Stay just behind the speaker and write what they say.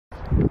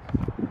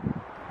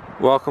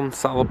Welcome to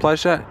Saddle of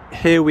Pleasure.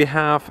 Here we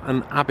have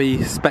an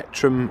Abbey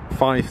Spectrum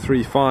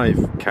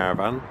 535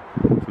 caravan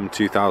from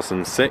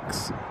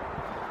 2006.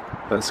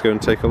 Let's go and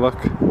take a look.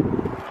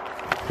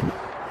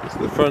 It's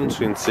the front,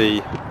 you can see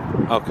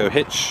Alco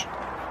hitch,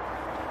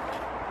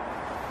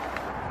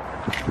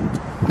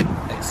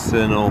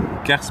 external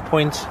gas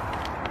point.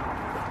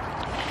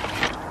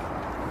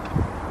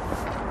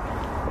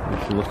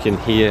 You can look in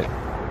here,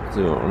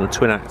 so on a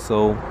twin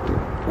axle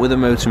with a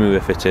motor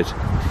mover fitted.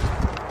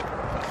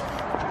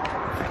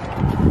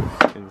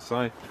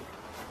 Inside,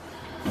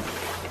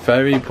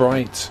 very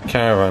bright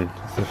caravan.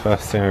 That's the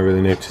first thing I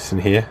really noticed in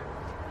here.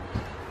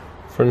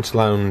 Front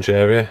lounge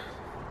area,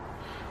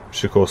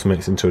 which of course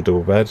makes into a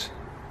double bed,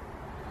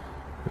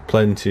 with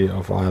plenty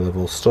of eye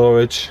level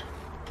storage,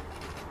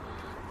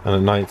 and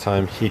at night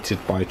time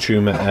heated by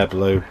Truma air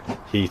blow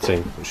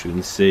heating, which you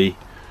can see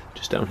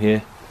just down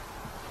here.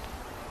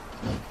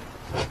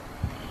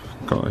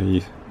 Got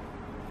a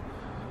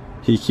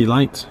Hiki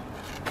light,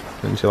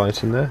 plenty of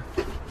light in there.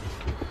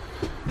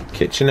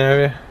 Kitchen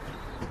area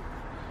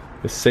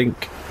with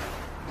sink,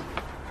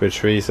 fridge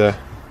freezer,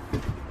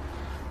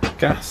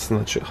 gas and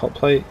electric hot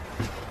plate,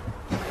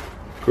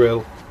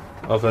 grill,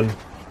 oven,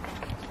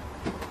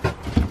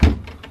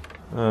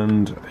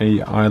 and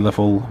a eye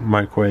level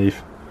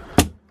microwave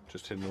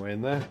just hidden away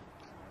in there.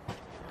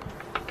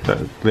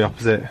 The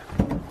opposite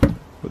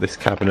with this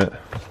cabinet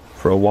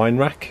for a wine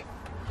rack,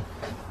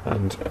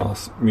 and our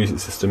music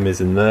system is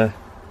in there.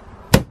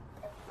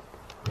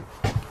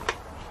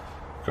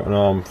 Got an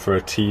arm for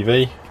a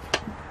TV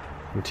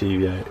and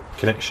TV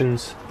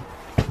connections.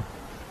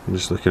 I'm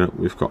just looking at,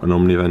 we've got an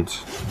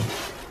Omnivent.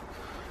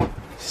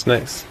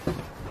 Next,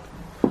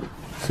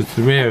 so to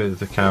the rear of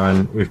the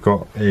caravan we've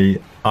got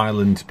a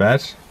island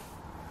bed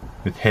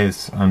with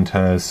his and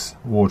hers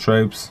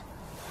wardrobes,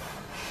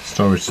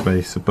 storage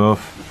space above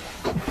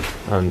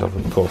and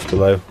of course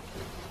below.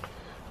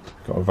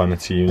 Got a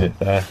vanity unit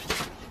there.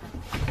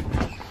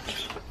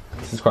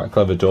 This is quite a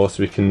clever door,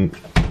 so we can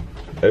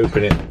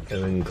open it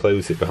and then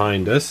close it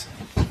behind us,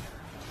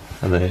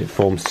 and then it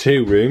forms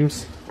two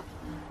rooms.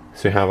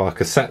 So we have our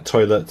cassette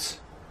toilet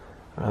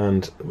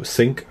and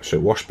sink, so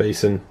wash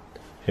basin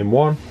in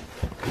one,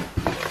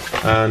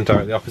 and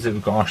directly opposite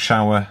we've got our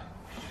shower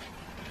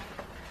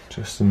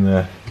just in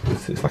there.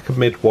 It's like a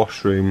mid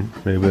wash room,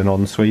 maybe with an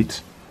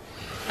ensuite.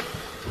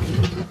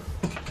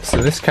 So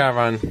this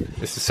caravan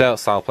is the sale at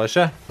Saddle of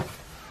Pleasure.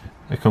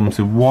 It comes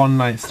with one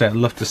night stay at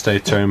Love to Stay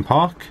Towing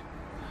Park.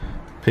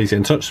 Please get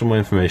in touch for more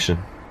information.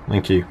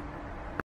 Thank you.